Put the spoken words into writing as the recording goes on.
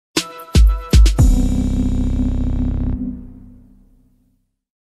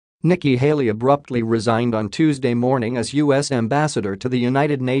Nikki Haley abruptly resigned on Tuesday morning as U.S. ambassador to the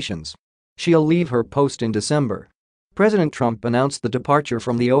United Nations. She'll leave her post in December. President Trump announced the departure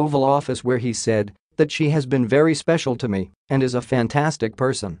from the Oval Office, where he said that she has been very special to me and is a fantastic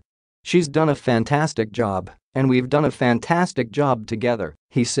person. She's done a fantastic job, and we've done a fantastic job together,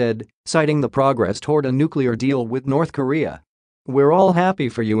 he said, citing the progress toward a nuclear deal with North Korea. We're all happy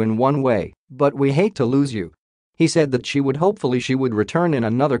for you in one way, but we hate to lose you. He said that she would return in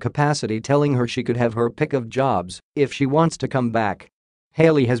another capacity, telling her she could have her pick of jobs if she wants to come back.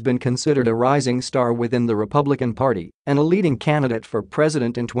 Haley has been considered a rising star within the Republican Party and a leading candidate for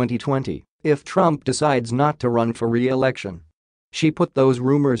president in 2020 if Trump decides not to run for re-election. She put those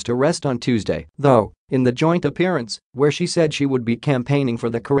rumors to rest on Tuesday, though, in the joint appearance where she said she would be campaigning for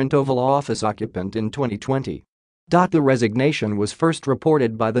the current Oval Office occupant in 2020. The resignation was first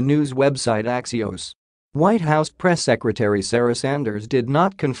reported by the news website Axios. White House Press Secretary Sarah Sanders did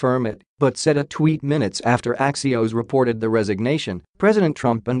not confirm it, but said a tweet minutes after Axios reported the resignation, President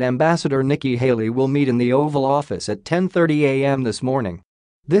Trump and Ambassador Nikki Haley will meet in the Oval Office at 10:30 a.m. this morning.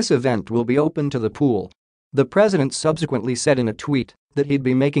 This event will be open to the pool. The president subsequently said in a tweet that he'd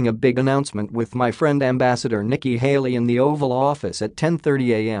be making a big announcement with my friend Ambassador Nikki Haley in the Oval Office at 10:30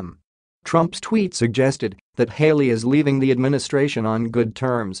 a.m. Trump's tweet suggested that Haley is leaving the administration on good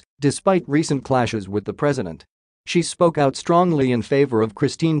terms, despite recent clashes with the president. She spoke out strongly in favor of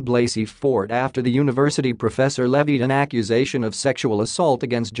Christine Blasey Ford after the university professor levied an accusation of sexual assault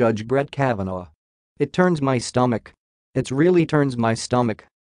against Judge Brett Kavanaugh. It turns my stomach. It really turns my stomach.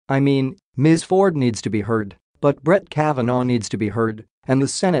 I mean, Ms. Ford needs to be heard, but Brett Kavanaugh needs to be heard, and the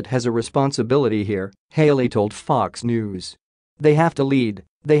Senate has a responsibility here, Haley told Fox News. They have to lead.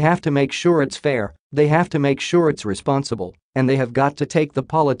 They have to make sure it's fair, they have to make sure it's responsible, and they have got to take the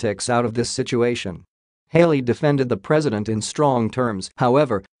politics out of this situation. Haley defended the president in strong terms,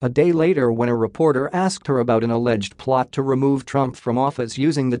 however, a day later when a reporter asked her about an alleged plot to remove Trump from office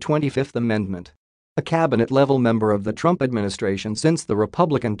using the 25th Amendment. A cabinet-level member of the Trump administration since the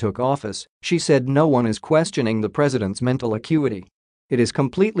Republican took office, she said no one is questioning the president's mental acuity. It is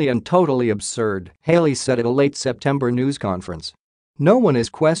completely and totally absurd, Haley said at a late September news conference. No one is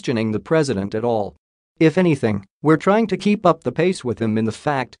questioning the president at all. If anything, we're trying to keep up the pace with him in the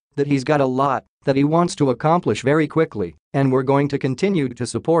fact that he's got a lot that he wants to accomplish very quickly, and we're going to continue to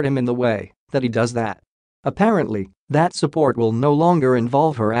support him in the way that he does that. Apparently, that support will no longer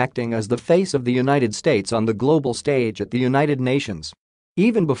involve her acting as the face of the United States on the global stage at the United Nations.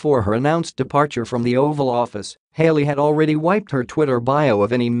 Even before her announced departure from the Oval Office, Haley had already wiped her Twitter bio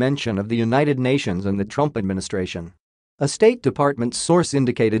of any mention of the United Nations and the Trump administration. A State Department source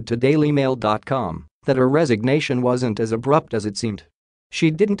indicated to DailyMail.com that her resignation wasn't as abrupt as it seemed. She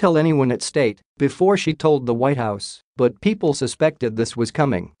didn't tell anyone at State before she told the White House, but people suspected this was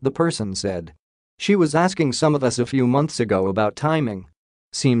coming, the person said. She was asking some of us a few months ago about timing.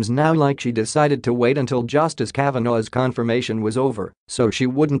 Seems now like she decided to wait until Justice Kavanaugh's confirmation was over so she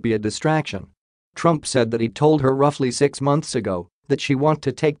wouldn't be a distraction. Trump said that he told her roughly 6 months ago that she wanted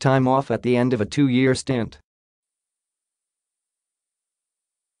to take time off at the end of a 2-year stint